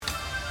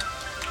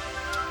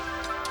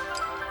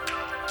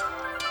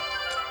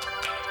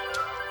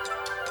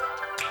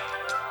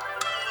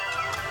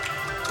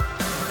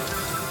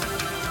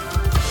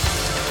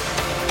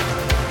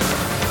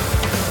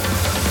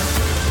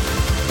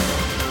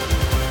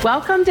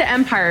Welcome to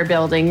Empire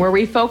Building, where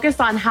we focus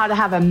on how to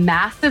have a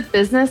massive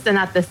business and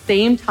at the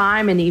same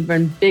time an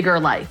even bigger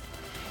life.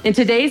 In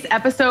today's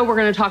episode, we're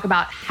going to talk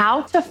about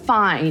how to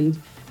find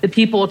the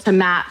people to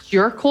match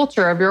your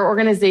culture of your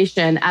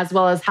organization, as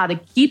well as how to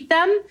keep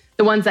them,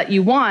 the ones that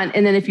you want.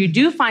 And then if you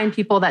do find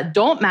people that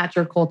don't match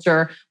your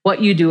culture,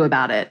 what you do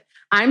about it.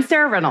 I'm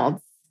Sarah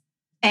Reynolds.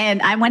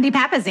 And I'm Wendy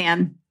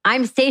Papasan.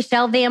 I'm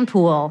Seychelle Van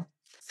Poole.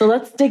 So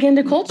let's dig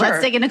into culture.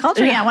 Let's dig into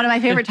culture. Yeah, one of my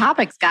favorite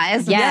topics,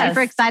 guys. Yes. I'm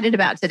super excited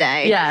about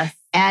today. Yes.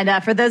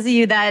 And for those of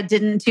you that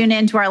didn't tune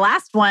in to our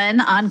last one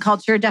on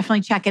culture,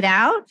 definitely check it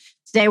out.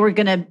 Today, we're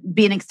going to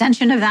be an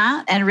extension of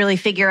that and really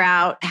figure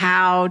out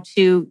how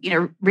to,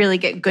 really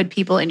get good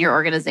people in your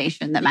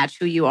organization that match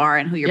who you are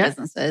and who your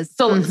business is.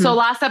 So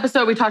last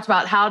episode, we talked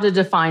about how to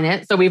define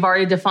it. So we've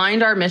already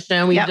defined our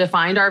mission. We've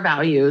defined our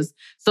values.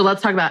 So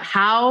let's talk about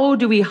how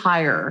do we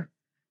hire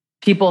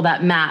people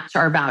that match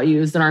our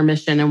values and our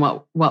mission and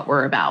what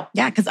we're about.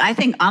 Yeah, because I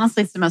think,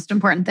 honestly, it's the most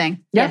important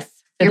thing. Yes,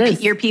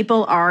 your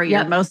people are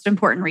your most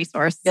important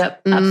resource.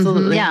 Yep,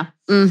 absolutely. Yeah.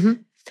 Mm-hmm.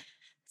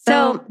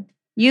 So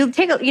you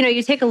take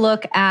a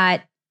look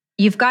at,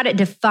 you've got it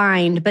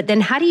defined, but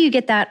then how do you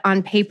get that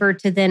on paper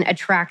to then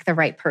attract the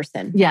right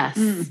person? Yes.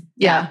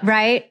 Yeah.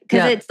 Right?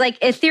 Because it's like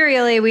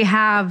ethereally we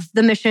have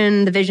the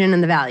mission, the vision,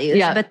 and the values.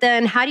 Yeah. But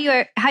then how do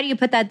you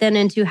put that then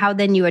into how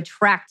then you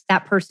attract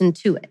that person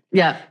to it?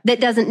 Yeah. That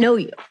doesn't know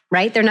you,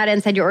 right? They're not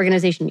inside your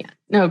organization yet.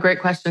 No, great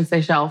question,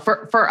 Seychelle.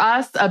 For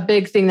us, a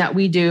big thing that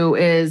we do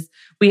is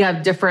we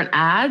have different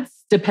ads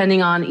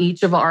depending on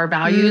each of our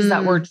values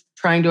that we're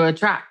trying to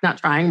attract.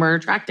 We're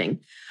attracting.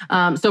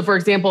 So for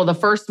example, the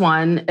first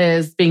one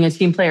is being a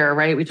team player,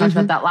 right? We talked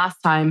about that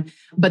last time,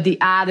 but the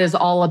ad is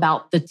all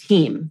about the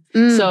team.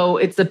 So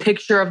it's a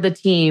picture of the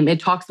team.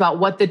 It talks about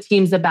what the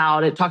team's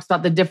about. It talks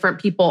about the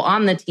different people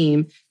on the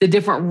team, the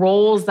different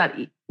roles that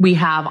we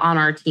have on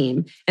our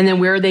team, and then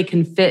where they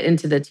can fit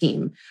into the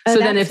team. So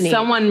then if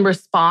someone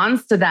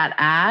responds to that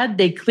ad,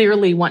 they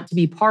clearly want to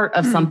be part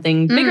of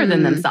something bigger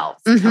than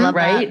themselves,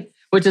 right?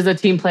 Which is a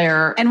team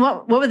player. And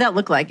what would that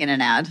look like in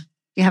an ad? Do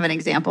you have an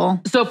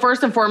example? So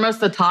first and foremost,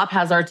 the top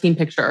has our team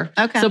picture.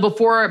 Okay. So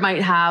before it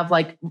might have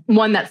like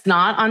one that's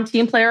not on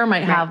team player,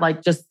 might have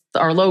like just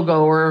our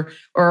logo or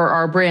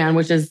our brand,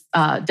 which is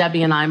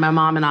Debbie and I, my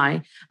mom and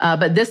I.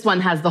 But this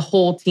one has the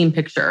whole team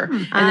picture.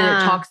 And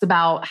then it talks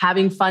about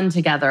having fun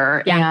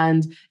together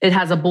and it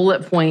has a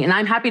bullet point. And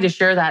I'm happy to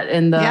share that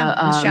in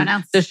the show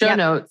notes. The show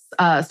notes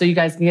so you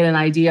guys can get an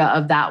idea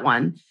of that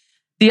one.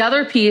 The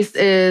other piece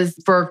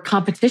is for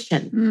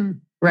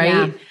competition,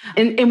 right?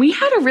 Yeah. And we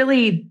had to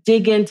really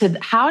dig into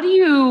how do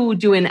you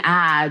do an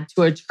ad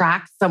to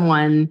attract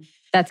someone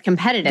that's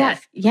competitive.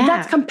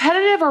 That's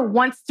competitive or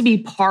wants to be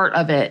part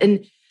of it.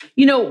 And,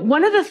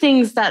 one of the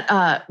things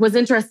that was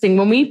interesting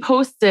when we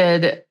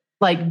posted,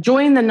 like,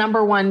 join the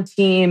 #1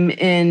 team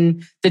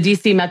in the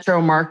DC metro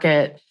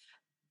market,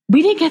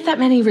 we didn't get that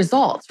many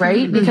results,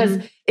 right? Because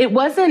it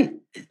wasn't,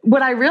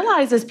 what I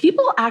realized is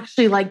people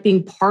actually like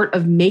being part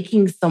of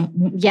making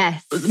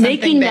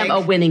making them a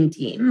winning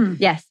team.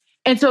 Yes.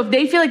 And so if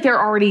they feel like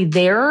they're already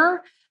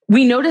there,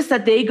 we notice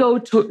that they go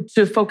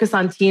to focus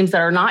on teams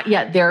that are not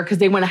yet there because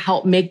they want to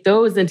help make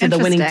those into the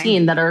winning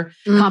team that are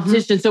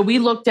competition. So we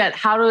looked at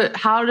how to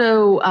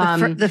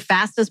the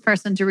fastest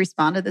person to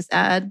respond to this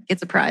ad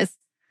gets a prize.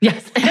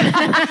 Yes. Good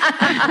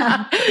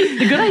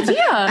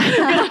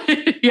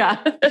idea. Yeah.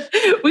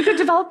 We could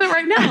develop it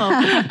right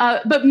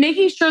now. But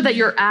making sure that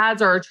your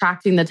ads are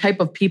attracting the type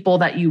of people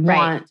that you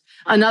want.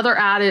 Another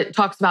ad, it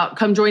talks about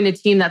come join a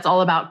team that's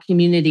all about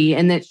community.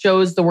 And it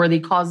shows the worthy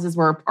causes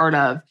we're a part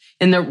of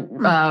in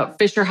the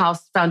Fisher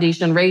House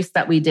Foundation race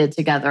that we did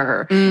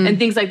together and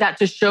things like that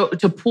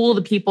to pull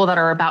the people that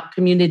are about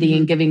community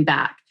and giving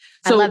back.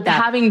 So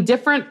having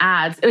different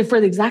ads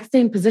for the exact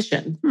same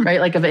position,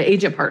 right? Like of an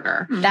agent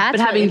partner. That's but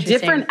having really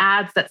different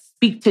ads that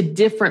speak to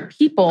different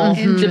people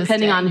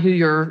depending on who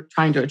you're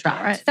trying to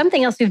attract. Right.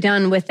 Something else we've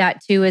done with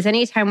that too is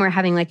anytime we're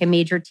having like a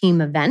major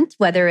team event,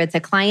 whether it's a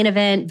client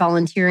event,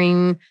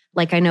 volunteering,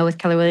 like I know with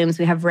Keller Williams,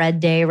 we have Red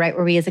Day, right?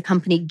 Where we as a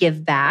company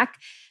give back.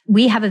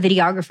 We have a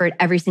videographer at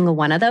every single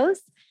one of those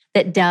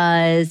that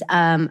does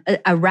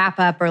a wrap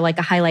up or like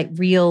a highlight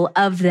reel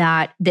of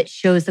that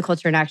shows the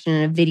culture in action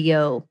in a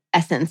video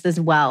essence as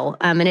well.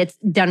 And it's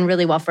done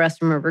really well for us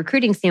from a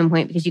recruiting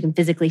standpoint because you can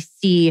physically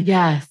see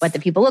what the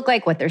people look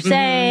like, what they're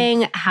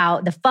saying, how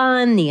the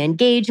fun, the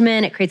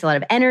engagement, it creates a lot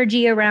of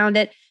energy around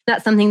it.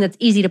 Not something that's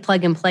easy to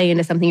plug and play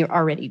into something you're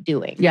already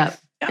doing. Yep.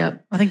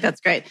 I think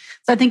that's great.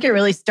 So I think it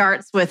really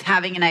starts with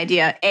having an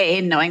idea,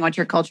 knowing what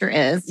your culture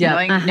is,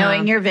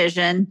 knowing your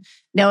vision,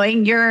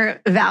 knowing your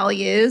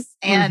values,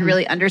 and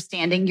really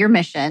understanding your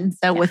mission.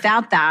 So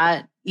without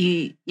that,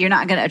 you're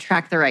not going to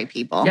attract the right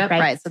people,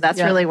 right? So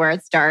that's really where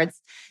it starts.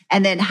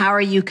 And then how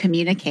are you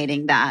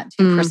communicating that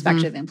to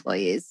prospective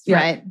employees,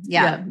 right?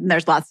 Yeah. And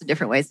there's lots of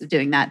different ways of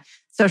doing that.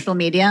 Social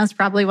media is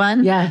probably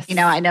one. Yes.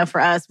 I know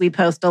for us, we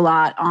post a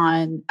lot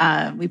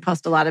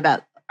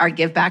about our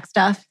give back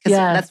stuff because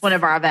that's one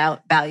of our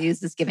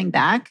values is giving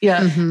back.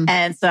 Yeah.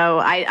 And so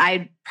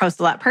I post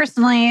a lot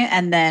personally.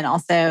 And then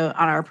also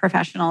on our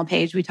professional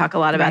page, we talk a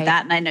lot about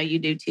that. And I know you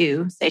do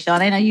too, Seychelle,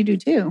 and I know you do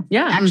too.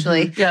 Yeah.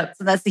 Actually. Yeah.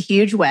 So that's a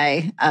huge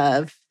way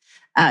of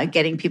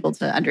getting people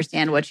to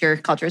understand what your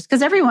culture is.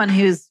 Because everyone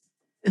who's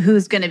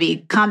going to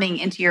be coming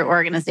into your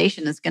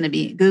organization is going to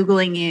be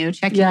Googling you,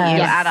 checking you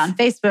out on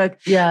Facebook,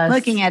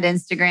 looking at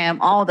Instagram,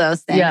 all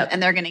those things.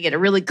 And they're going to get a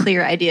really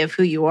clear idea of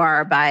who you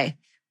are by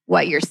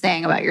what you're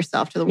saying about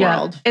yourself to the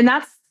world. And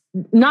that's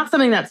not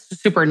something that's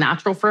super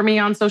natural for me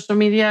on social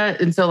media.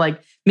 And so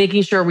like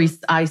making sure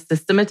I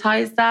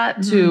systematize that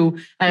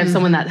I have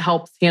someone that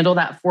helps handle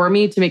that for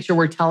me to make sure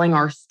we're telling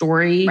our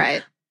story.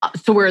 Right.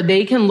 So where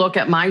they can look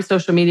at my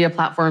social media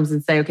platforms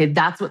and say, okay,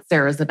 that's what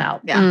Sarah's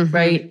about. Yeah.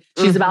 Right?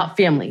 She's about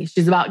family.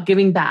 She's about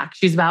giving back.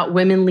 She's about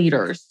women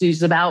leaders.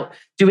 She's about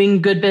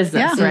doing good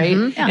business, right?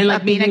 Yeah. And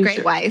like being a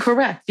great wife.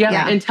 Correct.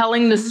 Yeah. And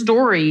telling the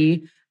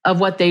story of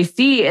what they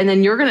see. And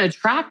then you're going to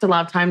attract a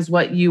lot of times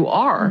what you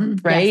are,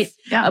 right? Yes.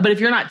 Yeah. But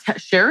if you're not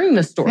sharing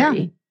the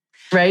story,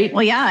 right?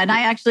 Well, yeah. And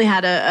I actually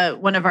had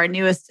one of our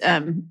newest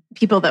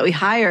people that we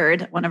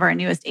hired, one of our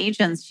newest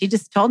agents, she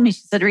just told me,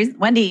 she said,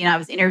 Wendy, I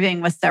was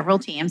interviewing with several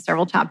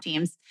top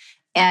teams.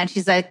 And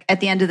she's like, at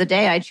the end of the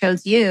day, I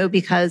chose you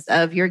because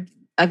of your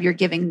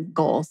giving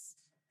goals.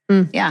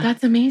 Yeah.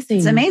 That's amazing.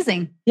 It's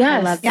amazing. Yes.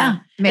 I love that. Yeah.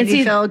 It made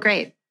me feel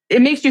great.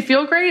 It makes you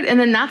feel great. And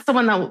then that's the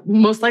one that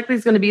most likely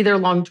is going to be there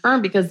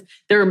long-term because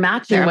they're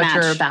matching what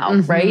you're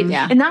about, right?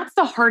 Yeah. And that's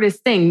the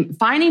hardest thing.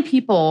 Finding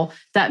people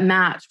that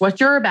match what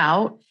you're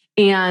about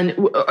and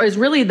is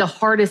really the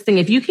hardest thing.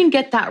 If you can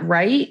get that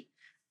right,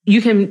 you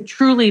can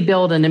truly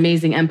build an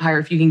amazing empire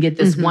if you can get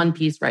this one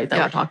piece right that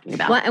we're talking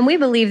about. Well, and we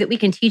believe that we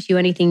can teach you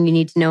anything you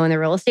need to know in the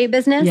real estate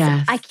business.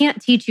 Yes. I can't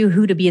teach you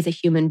who to be as a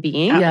human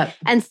being.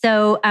 And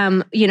so,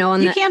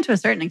 you can to a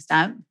certain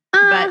extent.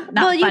 But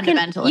not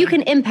fundamentally. You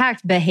can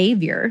impact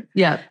behavior.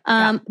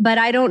 But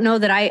I don't know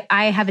that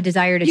I have a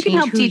desire to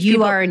change who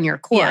you are in your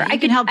core. Yeah, I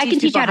can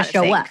teach you how to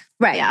show up.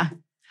 Right. Yeah.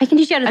 I can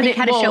teach you how to think,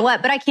 how to show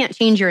up, but I can't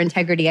change your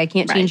integrity. I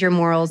can't change your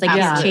morals. I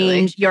can't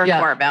change your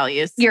core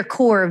values. Your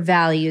core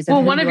values.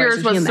 Well, one of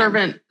yours was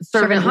servant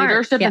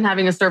leadership and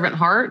having a servant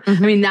heart. I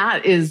mean,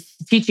 that is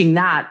teaching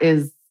that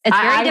is it's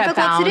very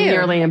difficult to do.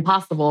 Nearly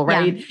impossible,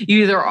 right?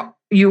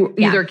 You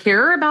either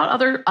care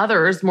about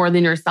others more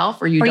than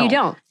yourself, or you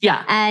don't.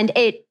 Yeah, and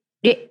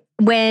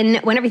when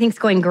everything's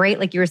going great,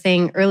 like you were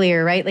saying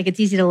earlier, right? Like it's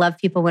easy to love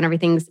people when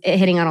everything's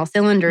hitting on all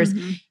cylinders,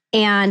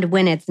 and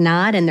when it's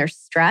not, and there's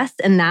stress,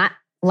 and that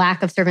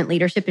lack of servant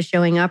leadership is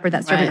showing up, or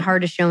that servant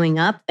heart is showing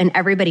up, and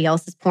everybody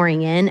else is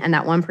pouring in, and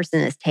that one person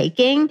is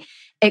taking.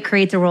 It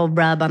creates a real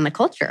rub on the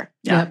culture.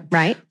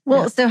 Right.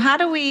 Well, so how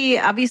do we?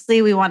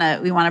 Obviously, we want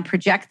to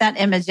project that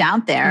image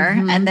out there,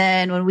 and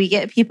then when we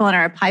get people in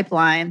our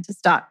pipeline to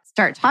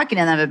start talking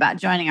to them about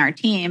joining our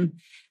team,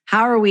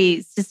 how are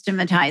we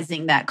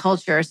systematizing that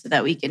culture so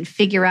that we can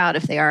figure out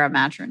if they are a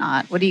match or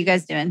not? What are you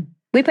guys doing?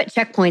 We put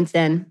checkpoints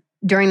in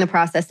during the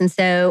process, and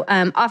so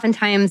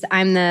oftentimes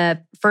I'm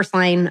the first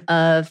line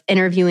of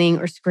interviewing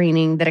or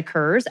screening that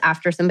occurs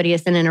after somebody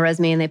has sent in a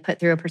resume and they put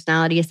through a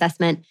personality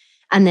assessment.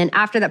 And then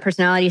after that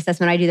personality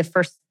assessment, I do the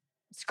first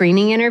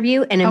screening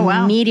interview, and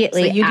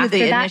immediately so you do the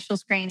that, initial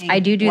screening.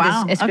 I do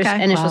this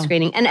initial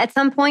screening. And at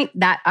some point,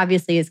 that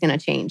obviously is going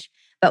to change.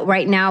 But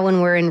right now, when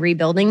we're in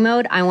rebuilding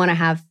mode, I want to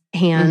have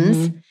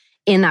hands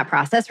in that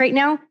process right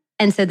now.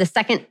 And so the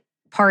second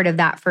part of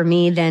that for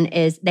me then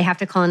is they have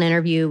to call an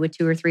interview with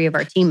 2 or 3 of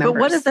our team members. But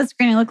what does that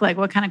screening look like?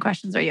 What kind of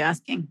questions are you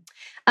asking?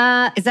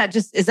 Is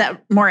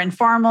that more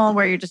informal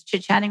where you're just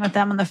chit-chatting with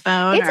them on the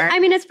phone?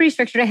 It's pretty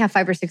structured. I have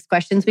 5 or 6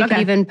 questions. We could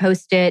even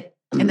post it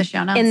in the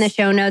show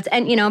notes.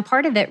 And,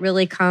 part of it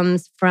really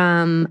comes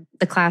from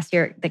the class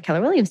here that Keller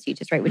Williams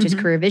teaches, right? Which is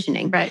career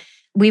visioning. Right.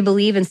 We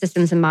believe in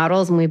systems and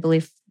models, and we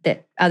believe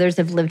that others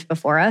have lived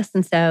before us.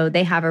 And so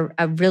they have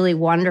a really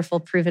wonderful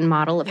proven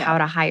model of how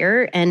to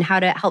hire and how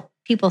to help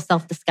people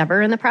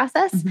self-discover in the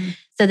process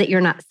so that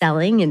you're not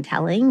selling and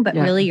telling, but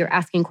really you're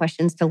asking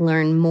questions to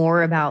learn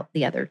more about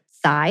the other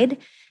side.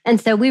 And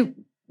so we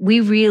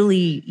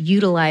really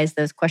utilize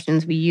those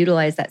questions. We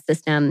utilize that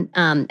system.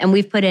 And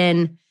we've put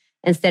in,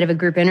 instead of a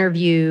group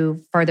interview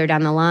farther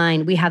down the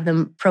line, we have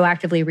them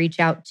proactively reach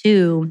out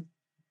to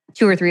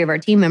 2 or 3 of our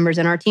team members,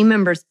 and our team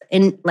members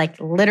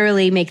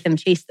literally make them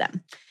chase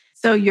them.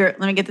 So let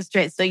me get this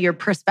straight. So your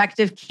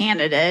prospective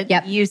candidate,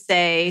 you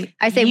say,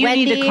 you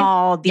Wendy, need to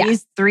call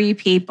these 3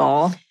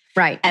 people.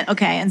 Right.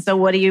 And so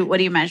what do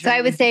you measure? So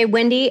I would say,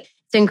 Wendy,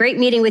 it's been great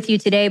meeting with you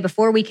today.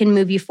 Before we can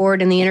move you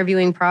forward in the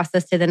interviewing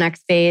process to the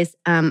next phase,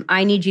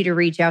 I need you to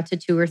reach out to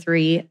 2 or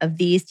 3 of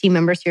these team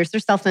members. Here's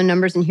their cell phone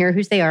numbers, and here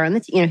who they are on the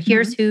team.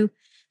 Here's who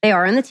they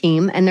are on the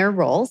team and their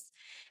roles.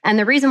 And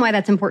the reason why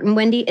that's important,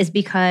 Wendy, is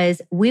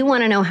because we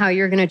want to know how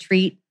you're going to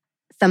treat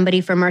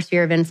somebody from our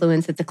sphere of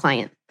influence that's a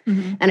client.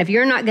 And if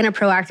you're not going to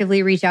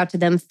proactively reach out to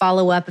them,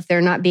 follow up if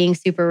they're not being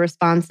super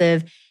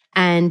responsive,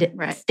 and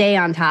stay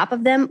on top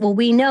of them, well,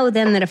 we know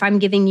then that if I'm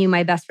giving you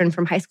my best friend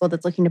from high school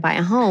that's looking to buy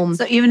a home,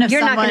 so even if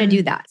you're not going to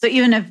do that. So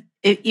even if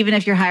even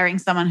if you're hiring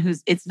someone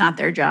it's not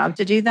their job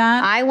to do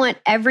that? I want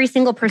every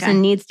single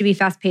person needs to be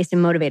fast-paced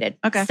and motivated.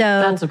 Okay. So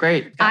that's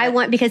great.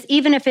 Because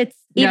even if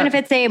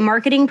it's a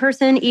marketing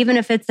person, even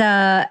if it's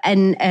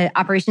an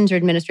operations or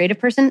administrative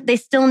person, they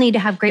still need to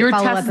have great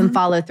follow-up and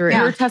follow through.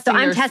 You're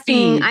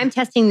testing I'm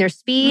testing their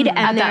speed and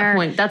at their that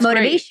point. That's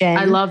motivation.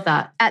 Great. I love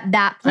that. At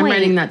that point. I'm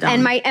writing that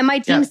down. And my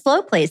team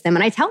slow plays them,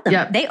 and I tell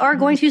them they are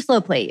going to slow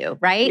play you,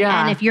 right?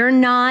 Yeah. And if you're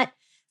not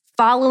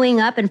following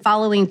up and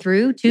following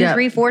through 2,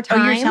 3, 4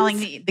 times. Oh, you're telling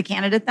the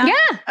candidate that?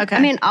 Yeah. Okay. I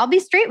mean, I'll be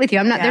straight with you.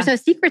 I'm not. There's no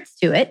secrets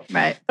to it.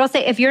 Right. But I'll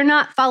say if you're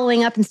not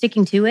following up and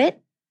sticking to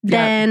it,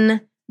 then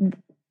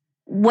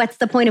what's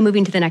the point of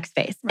moving to the next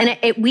phase? Right. And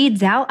it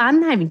weeds out. I'm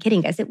not even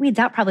kidding, guys. It weeds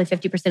out probably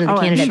 50% of the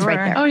candidates right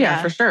there. Oh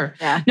yeah, for sure.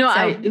 Yeah. No,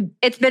 so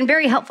it's been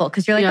very helpful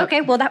because you're like, okay,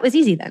 well, that was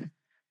easy then.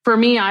 For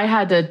me, I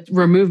had to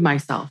remove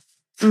myself.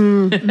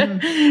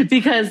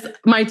 Because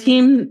my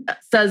team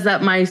says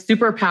that my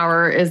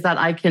superpower is that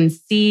I can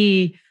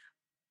see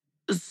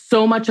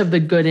so much of the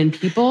good in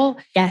people.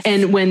 Yes.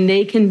 And when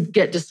they can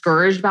get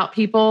discouraged about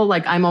people,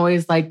 like I'm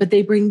always like, but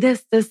they bring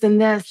this, and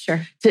this.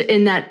 Sure.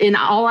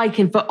 All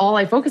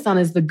I focus on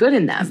is the good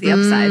in them. That's the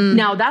upside.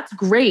 Now that's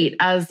great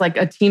as like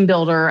a team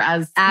builder,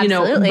 as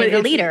absolutely but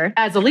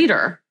as a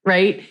leader,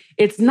 right?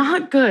 It's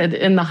not good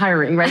in the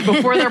hiring, right?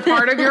 Before they're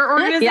part of your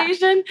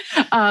organization.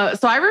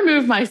 So I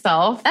removed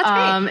myself. That's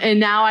great. And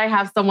now I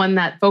have someone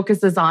that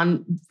focuses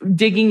on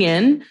digging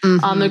in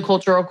on the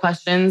cultural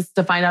questions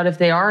to find out if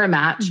they are a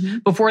match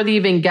before they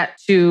even get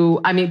to,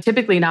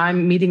 typically now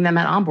I'm meeting them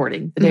at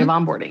onboarding, the day of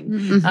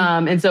onboarding.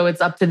 And so it's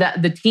up to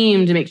the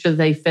team to make sure that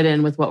they fit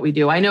in with what we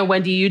do. I know,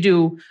 Wendy, you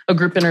do a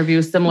group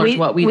interview similar to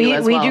what we do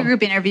as well. We do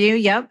group interview.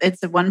 Yep.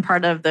 It's one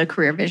part of the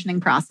career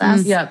visioning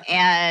process. Yep.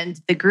 And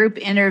the group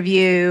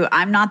interview,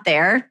 I'm not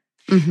there.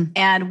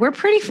 And we're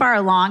pretty far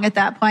along at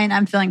that point.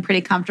 I'm feeling pretty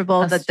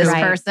comfortable that this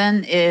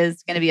person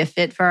is going to be a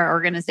fit for our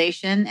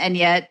organization. And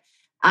yet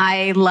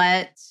I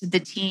let the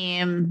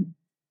team,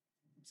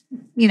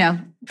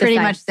 pretty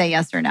much say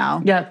yes or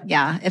no. Yep.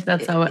 Yeah. If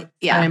that's how I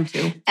am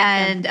too.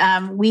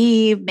 And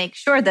we make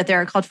sure that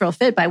they're a cultural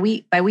fit by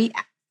we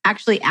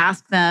actually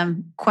ask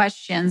them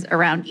questions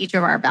around each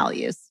of our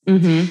values.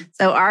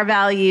 So our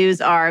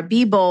values are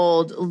be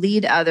bold,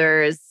 lead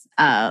others,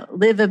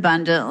 live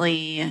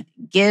abundantly,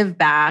 give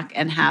back,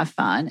 and have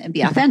fun, and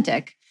be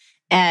authentic.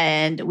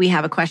 And we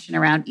have a question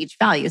around each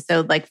value.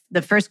 So like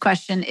the first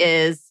question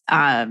is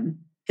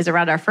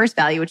around our first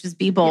value, which is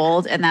be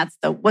bold. And that's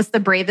what's the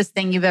bravest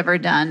thing you've ever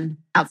done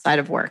outside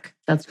of work?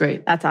 That's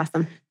great. That's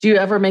awesome. Do you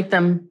ever make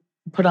them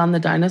put on the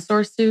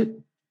dinosaur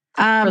suit?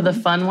 For the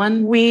fun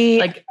one?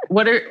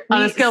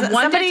 On a scale of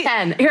 1 to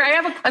 10. Here, I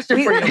have a question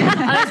for you.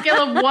 On a scale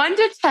of 1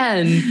 to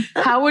 10,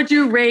 how would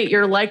you rate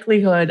your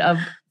likelihood of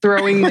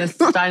throwing this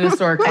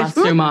dinosaur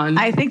costume on?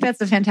 I think that's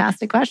a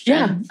fantastic question.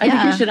 Yeah, I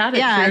think you should add it.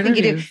 Yeah, I think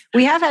you do.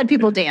 We have had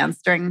people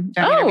dance during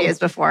interviews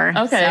before.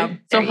 Okay,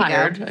 so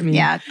hired. Go. 100%.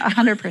 Yeah,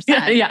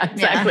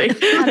 exactly.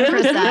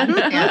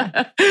 100%.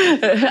 Yeah.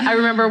 I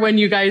remember when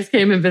you guys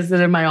came and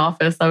visited my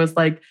office, I was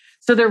like,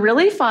 so they're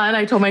really fun.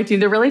 I told my team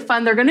they're really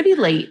fun. They're going to be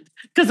late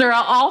because they're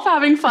all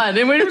having fun.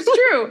 And it was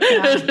true.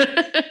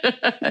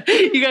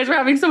 You guys were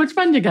having so much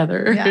fun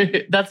together.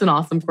 Yeah. That's an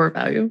awesome core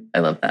value. I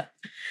love that.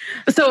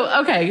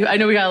 So, okay, I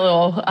know we got a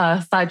little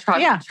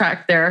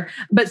sidetrack there.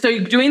 But so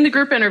you're doing the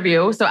group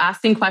interview, so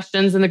asking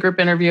questions in the group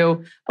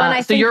interview.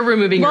 So you're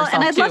removing yourself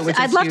and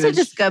I'd love to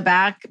just go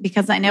back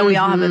because I know we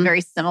all have a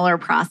very similar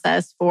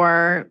process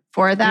for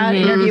that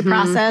interview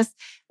process.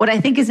 What I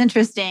think is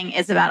interesting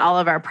is about all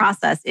of our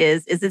process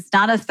is it's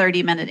not a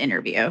 30-minute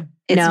interview.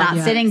 It's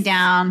not sitting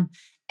down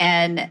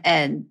and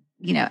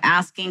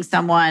asking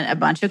someone a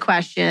bunch of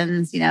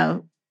questions,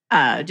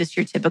 just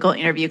your typical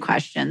interview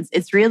questions.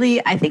 It's really,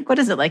 I think, what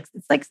is it like?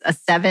 It's like a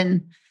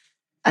seven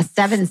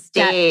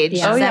stage,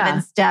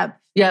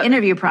 7-step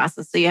interview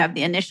process. So you have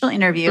the initial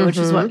interview, which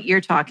is what you're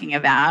talking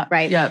about.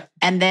 Right. Yep.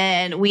 And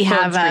then we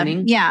have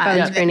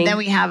then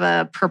we have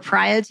a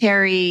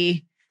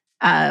proprietary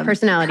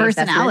personality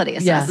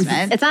assessment.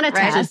 Yes. It's not a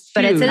test,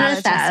 but it's an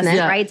assessment,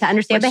 right? To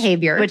understand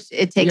behavior. Which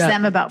it takes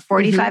them about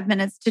 45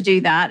 minutes to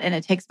do that. And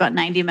it takes about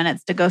 90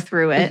 minutes to go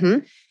through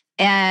it.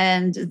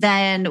 And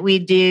then we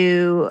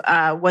do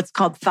what's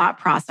called thought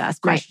process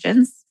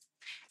questions.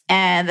 Right.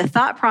 And the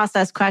thought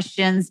process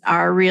questions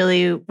are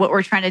really what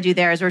we're trying to do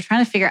there is we're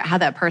trying to figure out how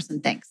that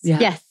person thinks. Yeah.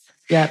 Yes.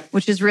 Yeah.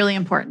 Which is really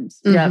important.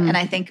 Yeah. And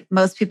I think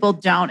most people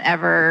don't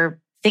ever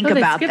think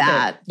about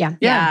that.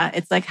 Yeah.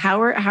 It's like,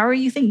 how are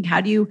you thinking?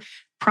 How do you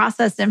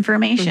process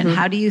information?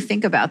 How do you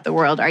think about the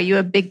world? Are you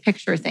a big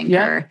picture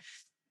thinker?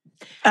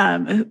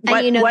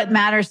 What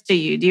matters to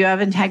you? Do you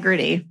have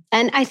integrity?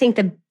 And I think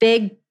the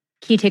big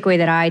key takeaway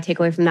that I take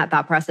away from that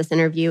thought process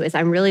interview is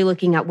I'm really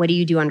looking at what do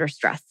you do under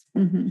stress?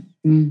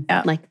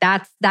 Like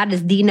that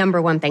is the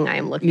number one thing I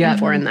am looking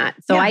for in that.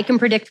 So I can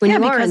predict when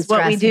you are in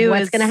stress,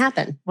 what's going to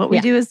happen. What we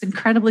do is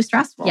incredibly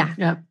stressful.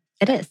 Yeah.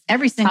 It is.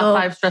 Every single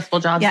top 5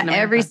 stressful jobs. Yeah,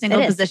 every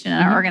single position in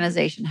our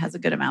organization has a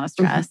good amount of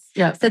stress.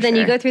 Yeah. So then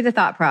you go through the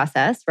thought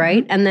process,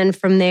 right? And then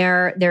from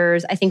there,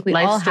 there's, I think we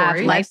all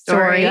have life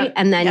story.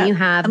 And then you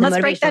have and the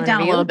let's break that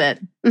down interview. a little bit.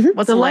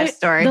 What's the life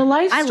story? The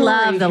life story. I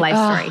love the life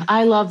story.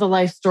 I love the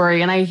life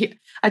story. And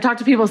I talk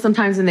to people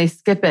sometimes and they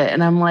skip it.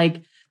 And I'm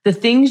like, the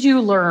things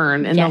you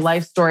learn in the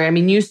life story. I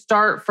mean, you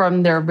start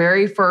from their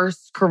very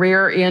first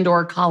career and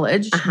or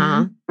college,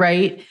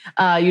 right?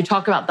 You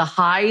talk about the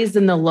highs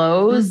and the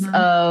lows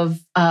of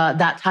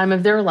that time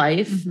of their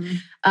life.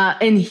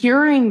 And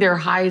hearing their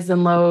highs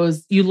and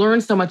lows, you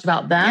learn so much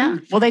about them.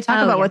 Yeah. Well, they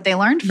talk about what they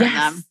learned from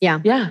them.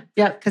 Yeah.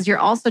 Because you're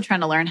also trying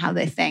to learn how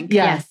they think.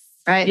 Yes.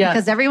 Right? Yes.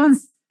 Because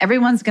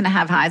everyone's going to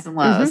have highs and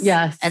lows.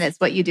 Yes. And it's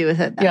what you do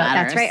with it that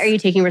matters. That's right. Are you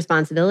taking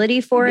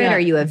responsibility for it? Are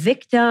you a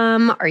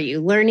victim? Are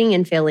you learning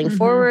and failing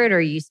forward? Are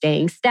you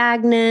staying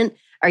stagnant?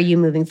 Are you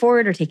moving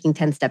forward or taking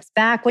 10 steps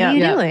back? What are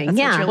you doing?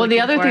 Well, the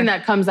other thing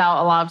that comes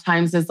out a lot of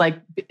times is like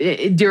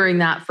during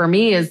that for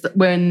me is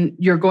when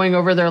you're going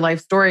over their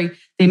life story,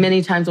 they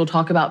many times will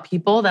talk about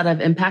people that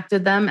have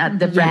impacted them at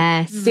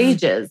different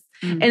stages.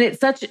 And it's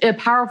such a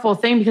powerful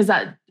thing because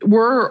that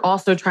we're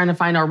also trying to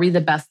find, are we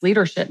the best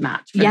leadership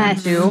match for them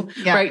too?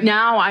 Right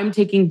now, I'm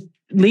taking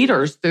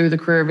leaders through the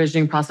career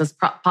visioning process,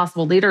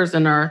 possible leaders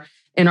in our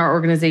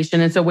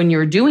organization. And so when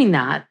you're doing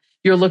that,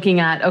 you're looking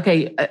at,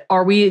 okay,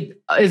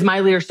 is my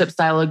leadership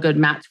style a good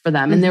match for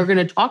them? And they're going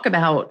to talk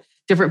about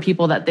different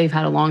people that they've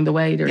had along the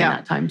way during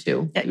that time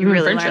too. Yeah, you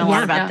really learn a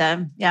lot about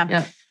them.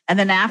 Yeah. And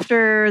then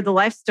after the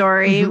life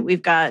story,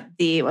 we've got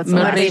the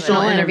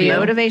motivational interview.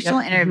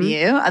 Motivational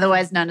interview,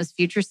 otherwise known as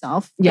future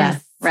self.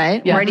 Yes.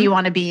 Right? Where do you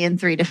want to be in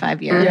 3 to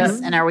 5 years?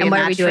 And are we a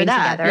match for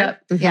that? Together?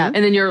 Yeah.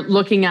 And then you're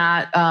looking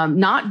at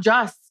not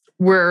just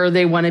where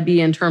they want to be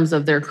in terms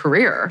of their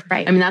career.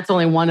 Right. I mean, that's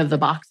only one of the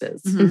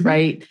boxes,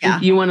 right? Yeah.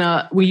 You want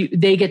to,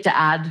 they get to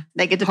add.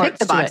 They get to pick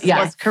the boxes. Yeah.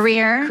 What's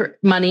career,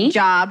 money,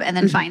 job, and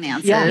then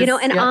finances. Yes. You know,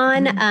 and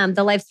on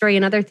the life story,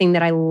 another thing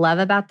that I love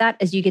about that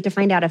is you get to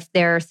find out if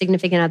their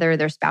significant other,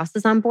 their spouse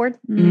is on board.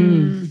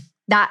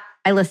 That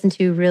I listened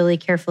to really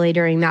carefully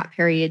during that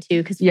period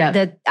too, because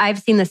I've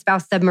seen the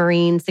spouse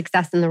submarine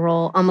success in the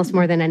role almost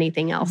more than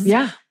anything else.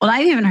 Yeah. Well,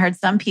 I've even heard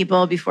some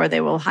people before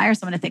they will hire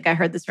someone. I think I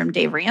heard this from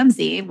Dave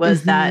Ramsey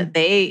was that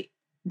Dave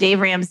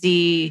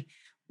Ramsey,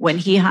 when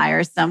he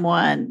hires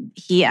someone,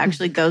 he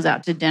actually goes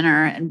out to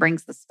dinner and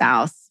brings the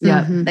spouse.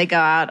 Yeah. They go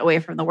out away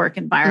from the work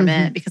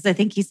environment because I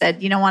think he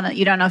said, you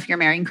don't know if you're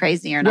marrying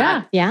crazy or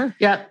not. Yeah.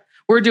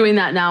 We're doing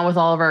that now with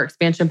all of our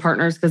expansion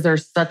partners because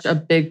there's such a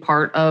big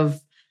part of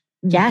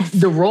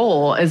the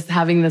role is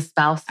having the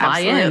spouse buy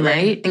in,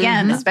 right?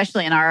 Again,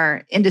 especially in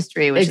our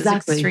industry, which is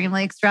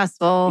extremely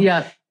stressful.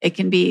 Yeah. It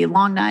can be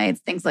long nights,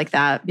 things like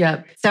that.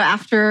 Yeah. So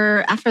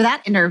after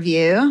that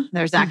interview,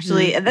 there's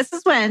actually, this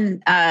is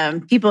when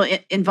people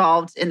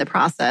involved in the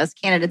process,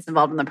 candidates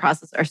involved in the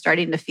process are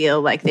starting to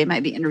feel like they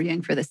might be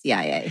interviewing for the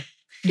CIA.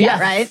 Yeah.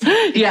 Right?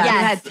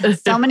 Yes. You had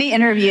so many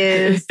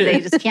interviews.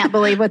 They just can't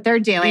believe what they're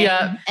doing.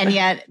 Yeah. And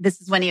yet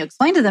this is when you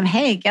explain to them,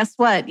 hey, guess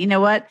what? You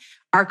know what?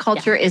 Our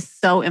culture is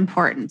so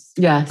important.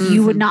 Yes.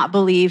 You would not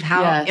believe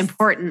how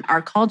important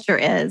our culture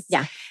is.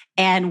 Yeah.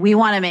 And we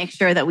want to make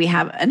sure that we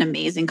have an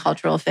amazing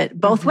cultural fit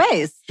both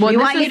ways. Well, we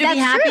want you to be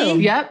happy. True.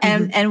 Yep.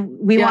 And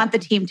we want the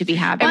team to be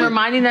happy. And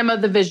reminding them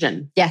of the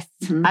vision. Yes.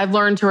 I've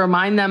learned to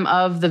remind them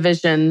of the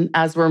vision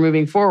as we're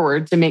moving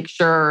forward to make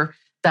sure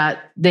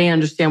that they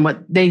understand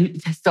what they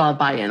still have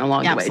buy-in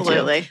along the way too.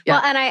 Absolutely. Yeah.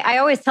 Well, and I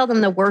always tell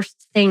them the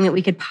worst thing that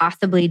we could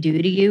possibly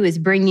do to you is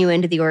bring you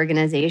into the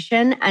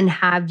organization and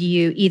have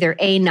you either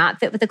A, not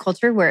fit with the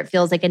culture where it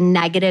feels like a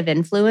negative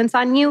influence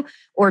on you,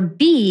 or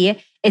B,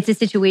 it's a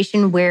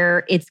situation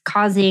where it's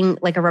causing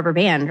like a rubber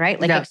band, right?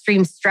 Like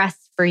extreme stress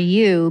for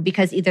you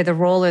because either the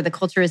role or the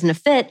culture isn't a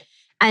fit.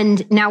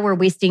 And now we're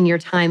wasting your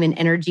time and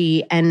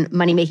energy and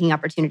money-making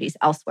opportunities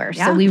elsewhere.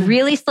 Yeah. So we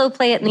really slow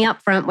play it in the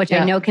upfront, which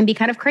I know can be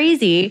kind of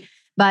crazy,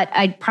 but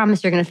I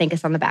promise you're going to thank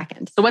us on the back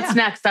end. So what's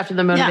next after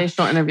the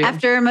motivational interview?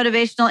 After a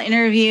motivational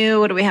interview,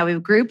 what do we have? We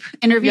have a group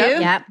interview,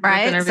 Yep.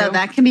 right? Group interview. So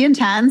that can be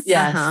intense,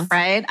 Yes.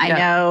 right? I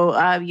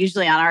know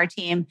usually on our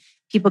team,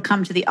 people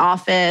come to the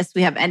office.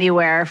 We have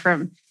anywhere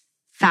from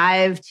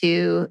 5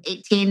 to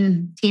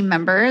 18 team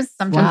members,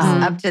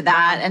 sometimes up to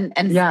that.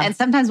 And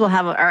sometimes we'll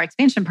have our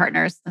expansion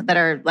partners that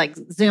are like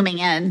zooming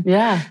in.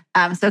 Yeah.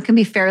 So it can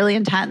be fairly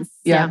intense.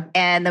 Yeah.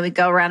 And then we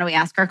go around and we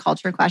ask our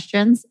culture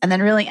questions and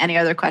then really any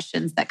other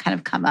questions that kind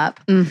of come up.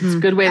 It's a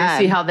good way to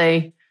see how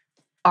they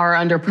are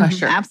under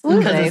pressure.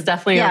 Absolutely. Because it's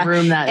definitely a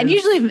room that And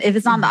usually if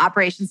it's on the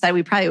operations side,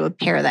 we probably would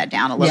pare that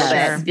down a little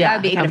bit. Yeah. That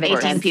would be kind of 18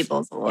 course. people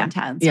is a little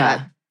intense.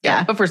 Yeah.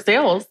 But for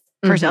sales,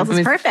 For sales,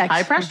 it's perfect.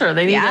 High pressure.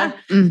 They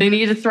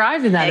need to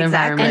thrive in that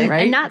environment,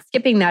 right? And not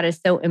skipping that is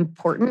so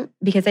important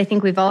because I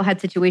think we've all had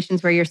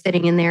situations where you're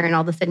sitting in there and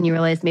all of a sudden you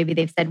realize maybe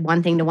they've said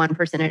one thing to one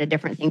person and a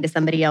different thing to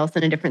somebody else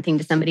and a different thing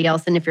to somebody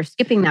else. And if you're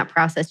skipping that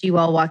process, you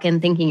all walk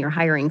in thinking you're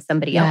hiring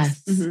somebody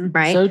else,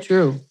 right? So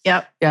true.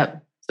 Yep.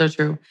 So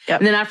true.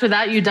 And then after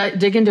that, you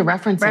dig into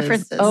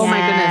references. Oh my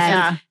goodness.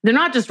 Yeah. They're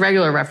not just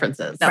regular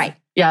references. Right.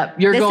 Yeah,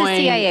 you're this going is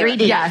CIA.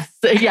 3D.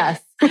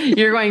 Yes.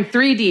 You're going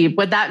 3 deep.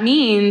 What that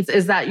means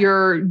is that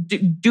you're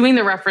doing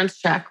the reference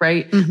check,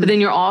 right? But then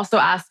you're also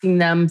asking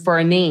them for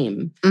a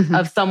name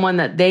of someone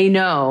that they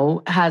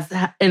know has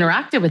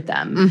interacted with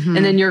them.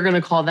 And then you're going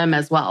to call them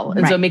as well.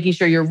 And so making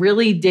sure you're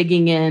really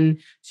digging in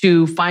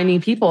to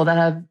finding people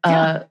that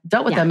have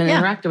dealt with them and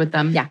interacted with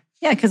them. Yeah,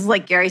 because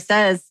like Gary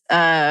says,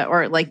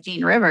 or like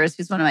Gene Rivers,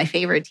 who's one of my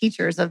favorite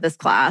teachers of this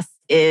class,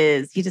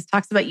 he just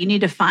talks about you need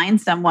to find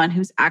someone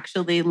who's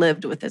actually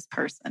lived with this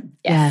person.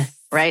 Yes.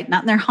 Right?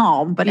 Not in their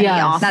home, but in the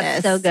office.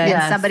 That's so good.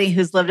 And somebody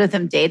who's lived with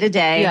them day to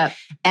day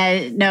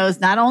and knows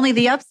not only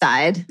the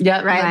upside,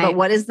 right? But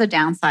what is the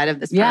downside of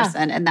this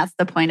person? And that's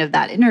the point of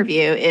that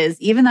interview is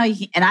even though,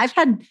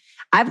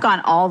 I've gone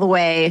all the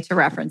way to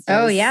references.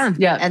 Oh, yeah.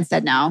 And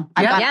said no.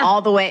 I've gone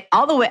all the way.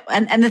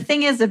 And the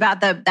thing is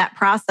about that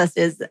process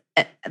is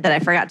that I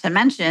forgot to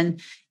mention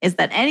is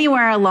that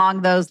anywhere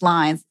along those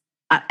lines,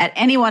 at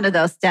any one of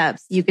those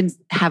steps, you can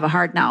have a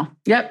hard no.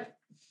 Yep.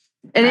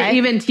 And it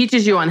even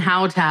teaches you on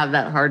how to have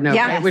that hard no,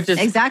 right? Which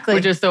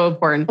is so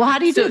important. Well, how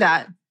do you do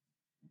that?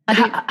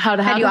 How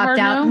do you opt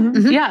out?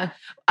 Yeah.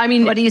 I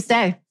mean, what do you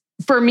say?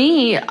 For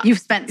me, you've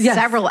spent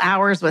several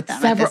hours with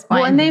them at this point.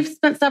 Well, and they've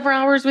spent several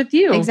hours with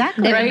you.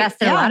 Exactly. They've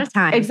invested a lot of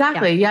time.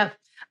 Exactly. Yep.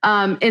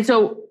 And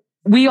so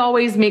we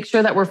always make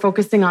sure that we're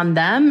focusing on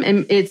them.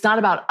 And it's not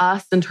about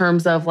us in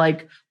terms of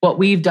like what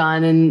we've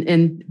done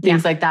and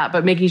things like that,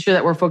 but making sure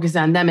that we're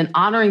focusing on them and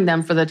honoring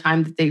them for the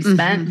time that they've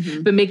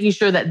spent, but making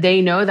sure that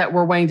they know that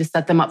we're wanting to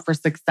set them up for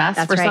success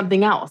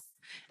something else.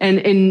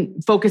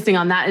 And focusing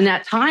on that. And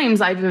at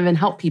times I've even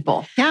helped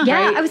people. Yeah.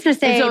 Right? I was going to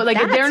say, so like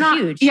if they're not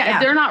huge. If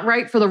they're not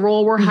right for the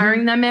role we're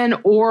hiring them in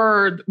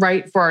or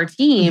right for our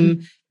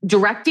team,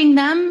 directing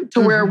them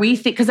to where we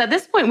think, because at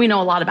this point we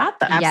know a lot about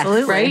them.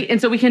 Absolutely. Right. And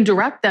so we can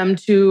direct them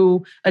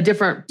to a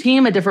different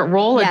team, a different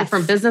role, a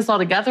different business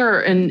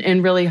altogether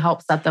and really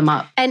help set them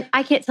up. And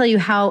I can't tell you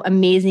how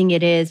amazing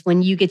it is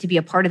when you get to be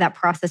a part of that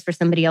process for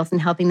somebody else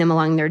and helping them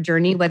along their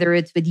journey, whether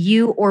it's with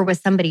you or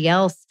with somebody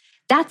else.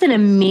 That's an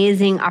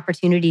amazing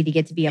opportunity to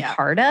get to be a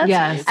part of.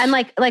 Yes. And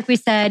like we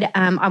said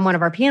on one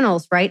of our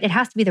panels, right? It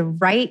has to be the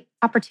right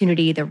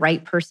opportunity, the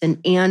right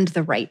person, and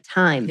the right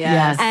time.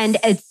 Yes. And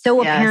it's so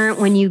apparent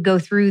when you go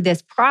through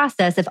this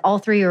process if all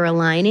three are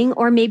aligning,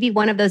 or maybe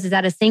one of those is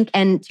out of sync.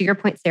 And to your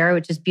point, Sarah,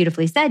 which is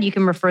beautifully said, you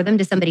can refer them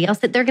to somebody else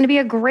that they're going to be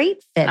a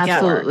great fit.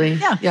 Absolutely.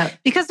 For. Yeah.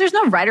 Because there's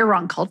no right or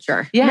wrong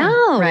culture. Yeah.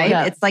 No. Right?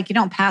 Yeah. It's like you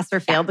don't pass or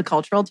fail the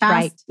cultural test.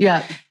 Right.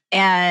 Yeah.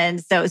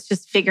 And so it's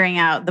just figuring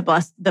out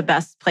the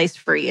best place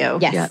for you.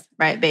 Yes.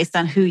 Right. Based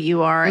on who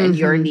you are and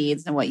your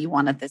needs and what you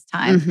want at this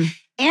time.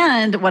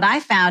 And what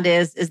I found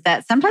is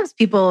that sometimes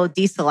people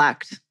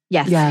deselect.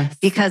 Yes.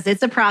 Because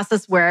it's a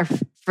process where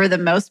for the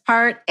most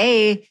part,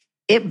 it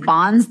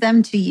bonds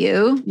them to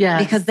you.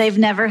 Because they've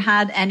never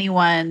had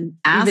anyone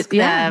ask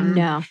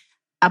them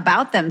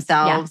about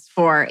themselves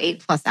for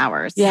 8+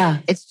 hours.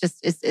 It's just,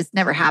 it's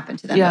never happened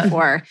to them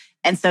before.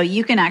 And so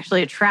you can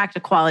actually attract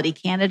a quality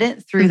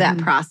candidate through that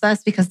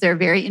process because they're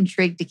very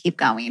intrigued to keep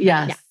going.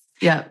 Yeah.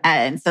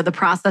 And so the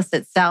process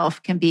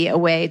itself can be a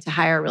way to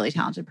hire a really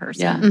talented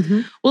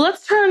person. Well,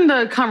 let's turn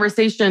the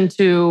conversation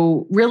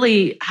to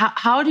really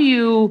how do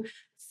you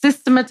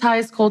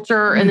systematize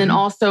culture? And then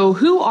also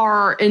who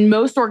are in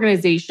most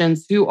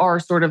organizations who are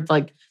sort of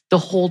like the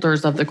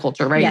holders of the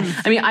culture, right?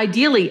 Yes. I mean,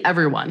 ideally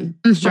everyone,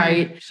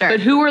 right? Sure. But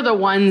who are the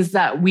ones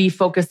that we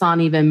focus on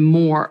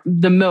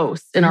the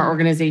most in our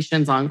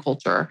organizations on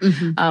culture?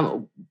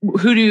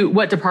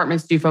 What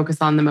departments do you focus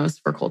on the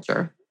most for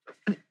culture?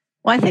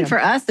 Well, I think for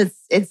us,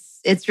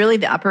 it's really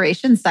the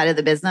operations side of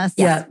the business.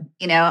 Yeah.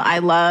 You know, I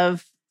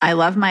love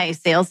my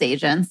sales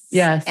agents.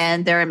 Yes.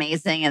 And they're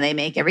amazing and they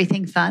make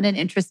everything fun and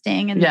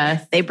interesting and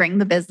they bring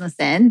the business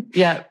in.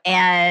 Yeah.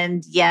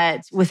 And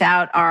yet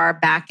without our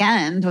back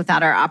end,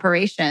 without our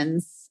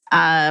operations,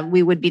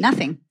 we would be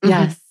nothing.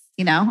 Yes.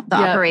 You know, the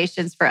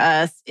operations for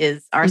us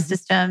is our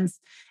systems.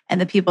 And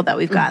the people that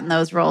we've got in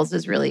those roles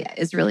is really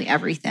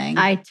everything.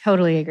 I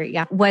totally agree.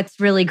 Yeah. What's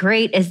really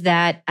great is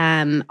that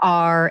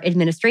our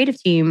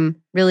administrative team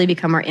really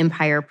become our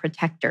empire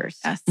protectors,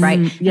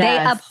 right? They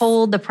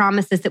uphold the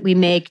promises that we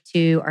make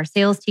to our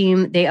sales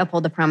team. They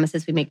uphold the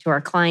promises we make to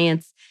our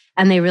clients,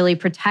 and they really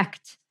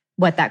protect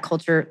what that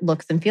culture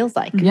looks and feels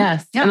like.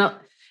 Yes. Yep.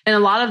 And a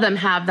lot of them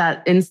have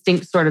that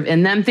instinct sort of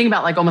in them. Think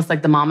about like almost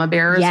like the mama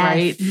bears,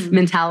 right?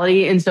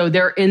 Mentality. And so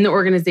they're in the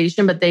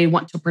organization, but they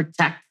want to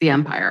protect the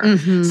empire.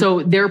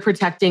 So they're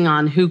protecting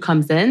on who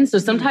comes in. So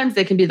sometimes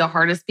they can be the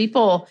hardest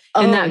people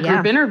in that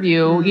group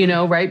interview, you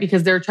know, right?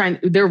 Because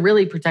they're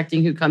really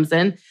protecting who comes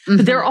in.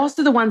 But they're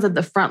also the ones at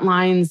the front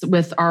lines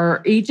with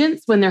our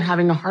agents when they're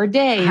having a hard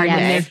day. And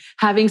they're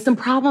having some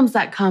problems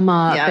that come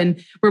up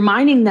and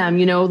reminding them,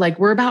 you know, like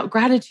we're about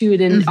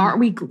gratitude and aren't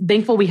we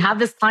thankful we have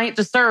this client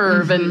to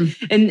serve? And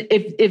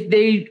if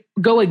they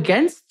go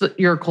against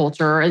your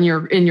culture and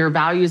your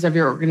values of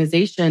your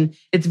organization,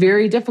 it's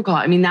very difficult.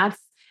 I mean,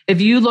 if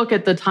you look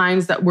at the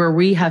times where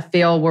we have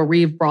failed, where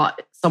we've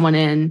brought someone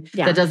in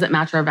that doesn't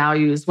match our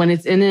values. When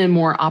it's in a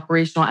more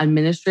operational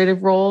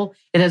administrative role,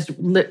 it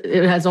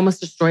has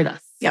almost destroyed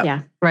us. Yep.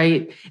 Yeah.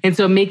 Right. And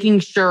so making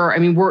sure, I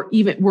mean,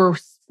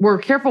 we're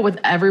careful with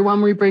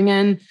everyone we bring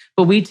in,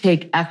 but we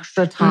take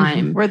extra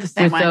time We're the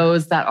same with way.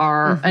 those that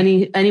are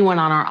anyone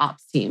on our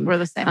ops team. We're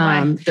the same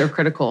way. They're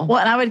critical. Well,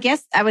 and I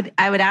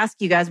would ask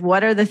you guys,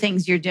 what are the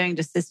things you're doing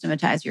to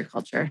systematize your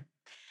culture?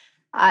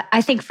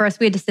 I think first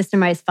we had to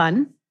systemize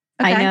fun.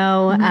 Okay. I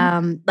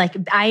know, like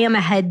I am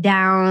a head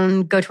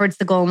down, go towards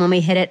the goal. And when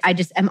we hit it, I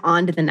just am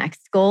on to the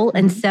next goal.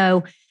 And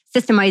so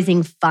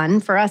systemizing fun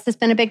for us has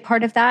been a big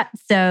part of that.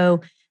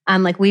 So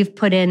like we've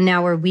put in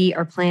now where we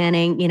are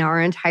planning, our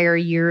entire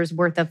year's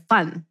worth of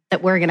fun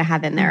that we're going to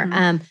have in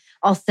there.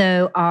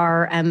 Also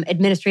our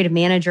administrative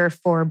manager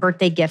for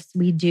birthday gifts,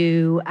 we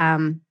do,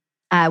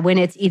 when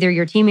it's either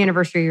your team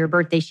anniversary or your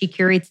birthday, she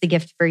curates the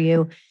gift for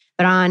you.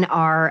 But on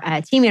our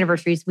team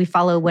anniversaries, we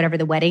follow whatever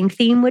the wedding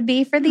theme would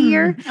be for the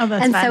year. Oh,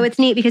 that's and fun. So it's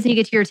neat because when you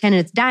get to your 10 and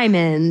it's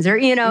diamonds or,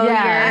 your 5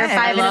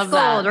 and it's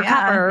gold or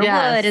copper or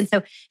wood. And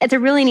so it's a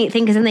really neat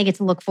thing because then they get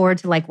to look forward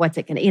to like, what's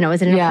it going to,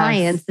 is it an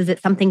appliance? Is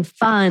it something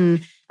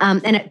fun?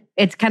 And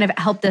it's kind of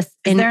helped us.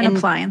 Is there an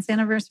appliance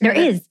anniversary? There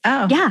is.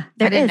 Oh, yeah.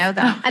 I didn't know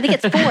that. I think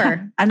it's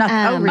 4. I'm not.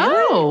 Oh, really?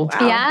 Oh,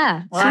 wow.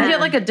 Yeah. So you get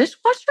like a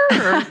dishwasher?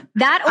 Or?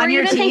 That, or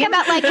you can think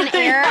about like an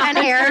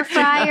air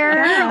fryer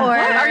or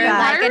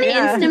like an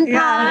Instant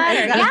Pot.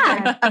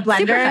 Exactly. A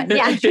blender.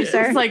 Yeah,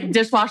 juicer. It's like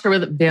dishwasher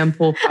with Van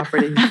Pool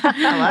property.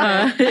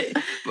 I love it.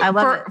 I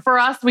love it. For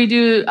us, we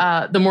do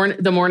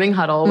the morning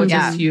huddle, which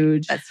is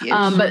huge. That's huge.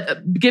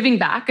 But giving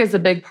back is a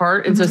big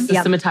part. And so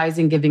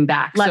systematizing giving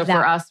back. Love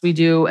for us, we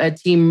do a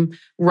team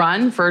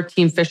run for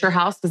Team Fisher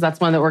House, because that's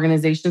one of the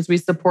organizations we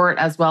support,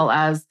 as well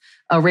as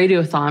a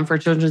radiothon for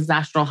Children's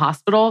National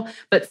Hospital.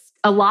 But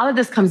a lot of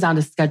this comes down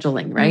to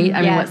scheduling, right?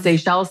 I mean, what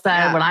Seychelle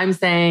said, what I'm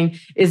saying,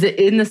 is it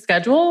in the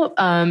schedule,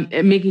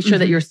 making sure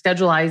that you're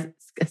scheduling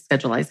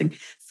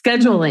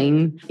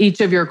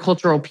each of your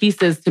cultural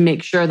pieces to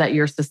make sure that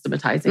you're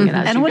systematizing it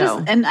as you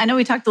go. And I know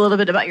we talked a little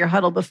bit about your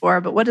huddle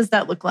before, but what does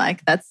that look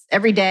like? That's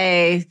every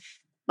day.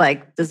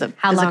 Like, does a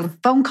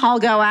phone call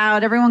go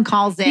out? Everyone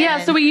calls in.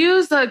 Yeah, so we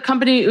use a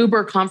company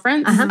Uber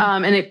Conference,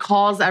 and it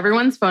calls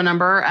everyone's phone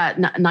number at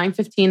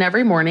 9:15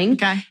 every morning.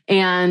 Okay.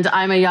 And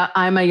I'm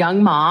a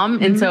young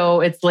mom, and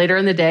so it's later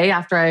in the day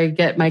after I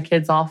get my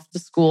kids off to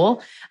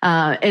school.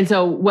 And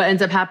so what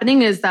ends up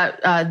happening is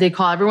that they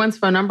call everyone's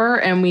phone number,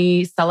 and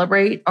we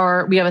celebrate.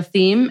 We have a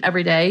theme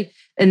every day,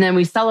 and then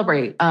we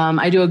celebrate.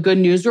 I do a good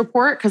news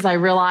report because I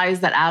realize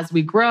that as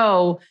we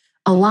grow,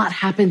 a lot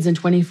happens in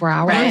 24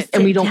 hours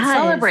and we don't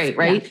celebrate,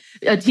 right?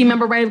 Yeah. A team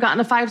member might have gotten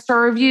a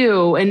 5-star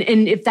review. And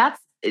if that's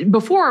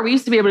before, we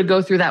used to be able to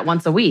go through that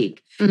once a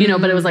week, but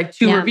it was like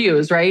 2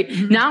 reviews, right?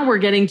 Now we're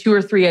getting 2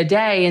 or 3 a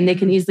day, and they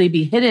can easily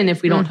be hidden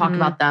if we don't talk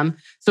about them.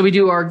 So we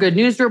do our good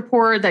news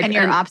report. And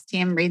your ops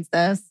team reads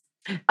those?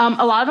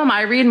 A lot of them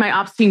I read, my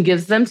ops team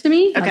gives them to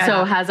me. Okay.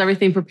 So has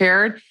everything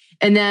prepared.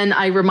 And then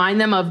I remind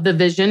them of the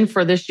vision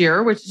for this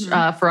year, which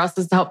for us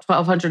is to help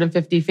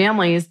 1,250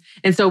 families.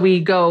 And so we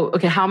go,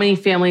 okay, how many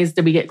families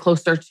did we get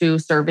closer to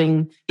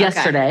serving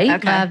yesterday?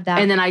 Okay. Love that.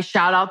 And then I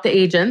shout out the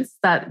agents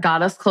that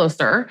got us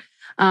closer.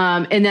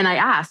 And then I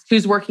ask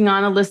who's working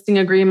on a listing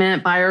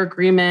agreement, buyer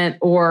agreement,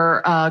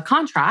 or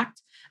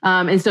contract.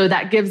 And so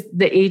that gives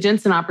the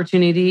agents an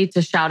opportunity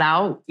to shout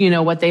out,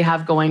 what they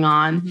have going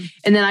on.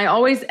 And then I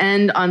always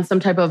end on some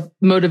type of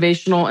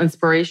motivational,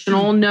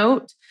 inspirational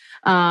note.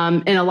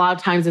 And a lot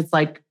of times it's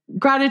like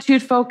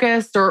gratitude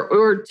focused,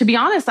 or to be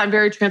honest, I'm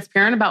very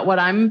transparent about what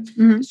I'm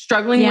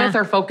struggling with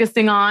or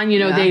focusing on.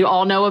 They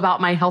all know about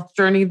my health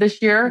journey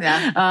this year,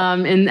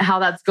 and how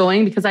that's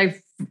going, because I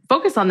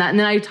focus on that. And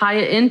then I tie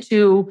it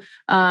into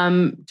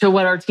to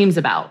what our team's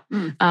about.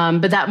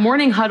 But that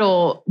morning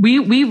huddle,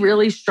 we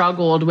really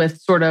struggled with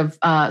sort of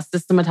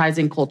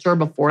systematizing culture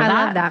before that.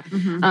 I love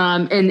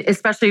that. And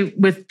especially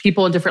with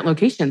people in different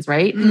locations,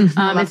 right?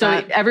 And so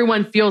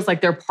everyone feels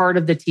like they're part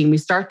of the team. We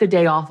start the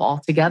day off all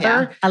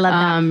together. Yeah, I love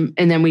that.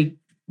 And then we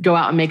go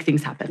out and make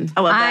things happen.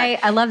 I love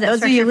that. I love that.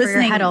 Those of you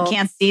listening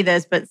can't see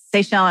this, but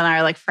Seychelle and I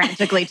are like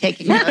frantically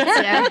taking notes. So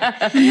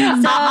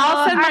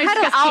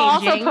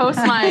I'll also post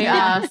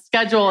my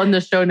schedule in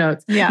the show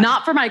notes. Yeah.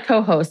 Not for my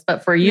co-host,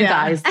 but for you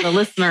guys, the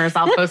listeners,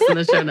 I'll post in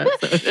the show notes.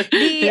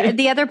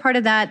 The other part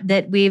of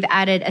that we've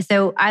added,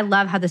 so I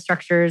love how the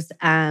structures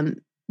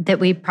that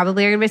we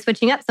probably are going to be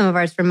switching up some of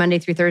ours from Monday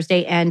through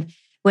Thursday. And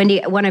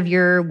Wendy, one of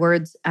your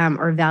words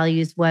or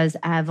values was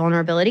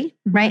vulnerability,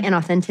 right? And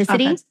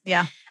authenticity.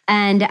 Yeah.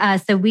 And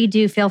so we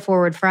do Fail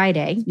Forward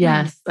Friday.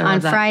 Yes.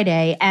 On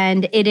Friday.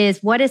 And it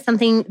is, what is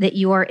something that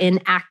you are in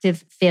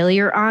active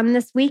failure on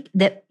this week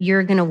that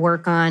you're going to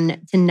work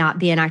on to not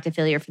be an active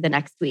failure for the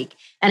next week?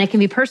 And it can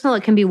be personal,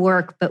 it can be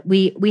work, but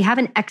we have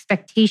an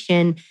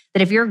expectation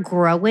that if you're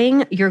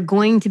growing, you're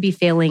going to be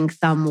failing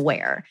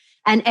somewhere.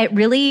 And it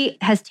really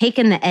has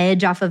taken the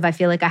edge off of, I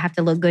feel like I have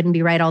to look good and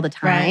be right all the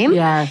time. Right.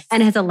 Yes.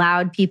 And has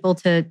allowed people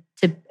to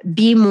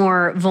be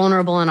more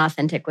vulnerable and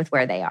authentic with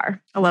where they are.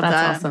 I love that.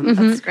 That's awesome.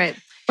 That's great.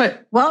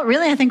 But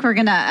really, I think we're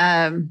going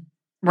to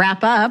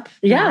wrap up.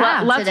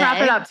 Let's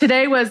wrap it up.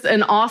 Today was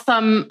an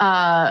awesome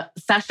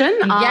session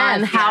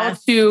on how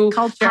to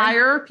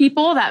hire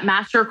people that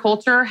match your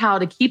culture, how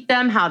to keep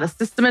them, how to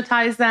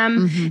systematize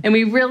them. And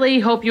we really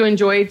hope you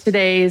enjoyed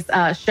today's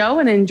show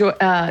and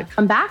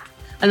come back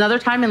another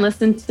time and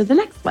listen to the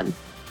next one.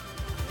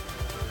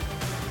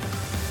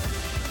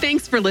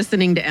 Thanks for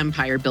listening to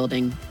Empire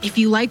Building. If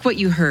you like what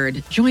you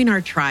heard, join our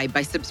tribe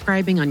by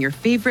subscribing on your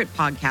favorite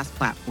podcast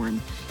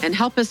platform and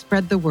help us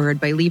spread the word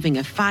by leaving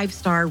a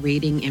 5-star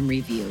rating and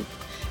review.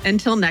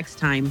 Until next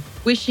time,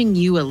 wishing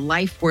you a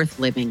life worth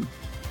living.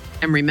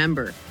 And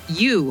remember,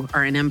 you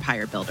are an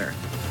empire builder.